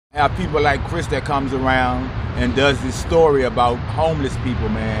have people like Chris that comes around and does this story about homeless people,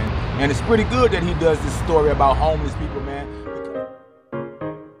 man. And it's pretty good that he does this story about homeless people, man.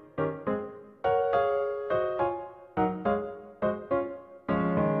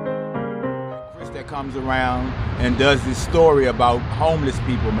 Chris that comes around and does this story about homeless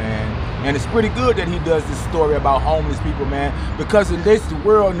people, man. And it's pretty good that he does this story about homeless people, man, because it lets the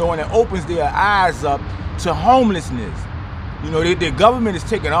world know and it opens their eyes up to homelessness. You know, the government is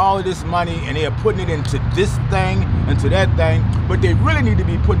taking all of this money and they are putting it into this thing, into that thing, but they really need to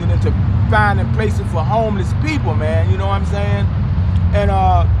be putting it into finding places for homeless people, man. You know what I'm saying? And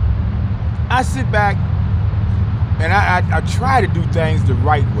I sit back and I try to do things the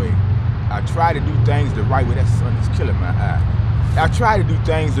right way. I try to do things the right way. That sun is killing my eye. I try to do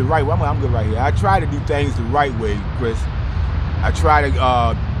things the right way. I'm good right here. I try to do things the right way, Chris. I try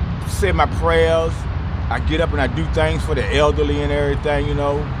to say my prayers. I get up and I do things for the elderly and everything, you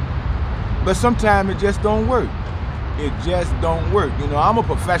know. But sometimes it just don't work. It just don't work. You know, I'm a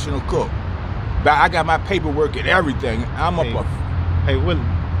professional cook. But I got my paperwork and everything. Hey, Willie,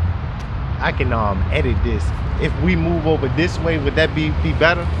 I can edit this. If we move over this way, would that be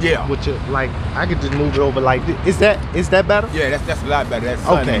better? Yeah. Would you, like, I could just move it over like this. Is that better? Yeah, that's a lot better. That's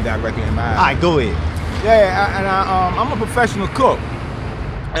something directly in my eyes. All right, go ahead. Yeah, I'm a professional cook.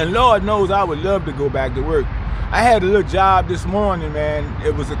 And Lord knows I would love to go back to work. I had a little job this morning, man.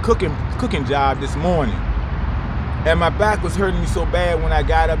 It was a cooking job this morning. And my back was hurting me so bad when I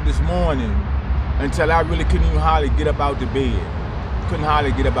got up this morning until I really couldn't even hardly get up out the bed. Couldn't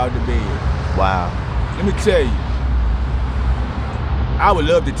hardly get up out the bed. Wow. Let me tell you, I would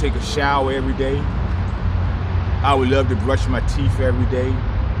love to take a shower every day. I would love to brush my teeth every day.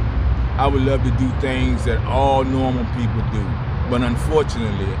 I would love to do things that all normal people do. But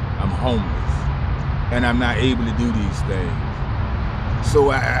unfortunately, I'm homeless and I'm not able to do these things.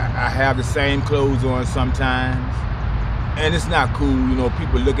 So I have the same clothes on sometimes and it's not cool. You know,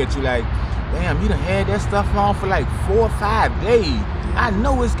 people look at you like, damn, you done had that stuff on for like 4 or 5 days. I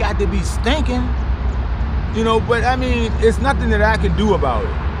know it's got to be stinking, you know, but I mean, it's nothing that I can do about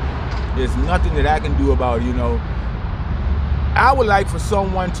it. There's nothing that I can do about it, you know. I would like for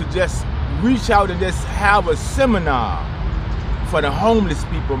someone to just reach out and just have a seminar for the homeless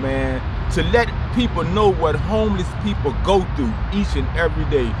people, man, to let people know what homeless people go through each and every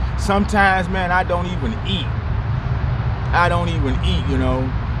day. Sometimes, man, I don't even eat. I don't even eat, you know.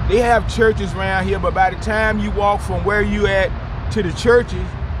 They have churches around here, but by the time you walk from where you at to the churches,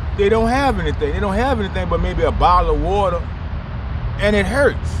 they don't have anything. They don't have anything but maybe a bottle of water, and it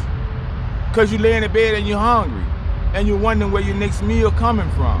hurts. Because you lay in the bed and you're hungry, and you're wondering where your next meal coming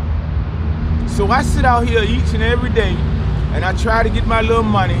from. So I sit out here each and every day, and I try to get my little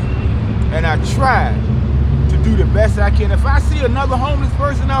money, and I try to do the best I can. If I see another homeless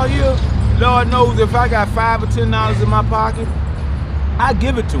person out here, Lord knows if I got $5 or $10 in my pocket, I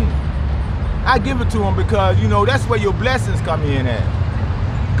give it to him. I give it to him because, you know, that's where your blessings come in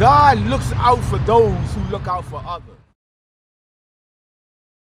at. God looks out for those who look out for others.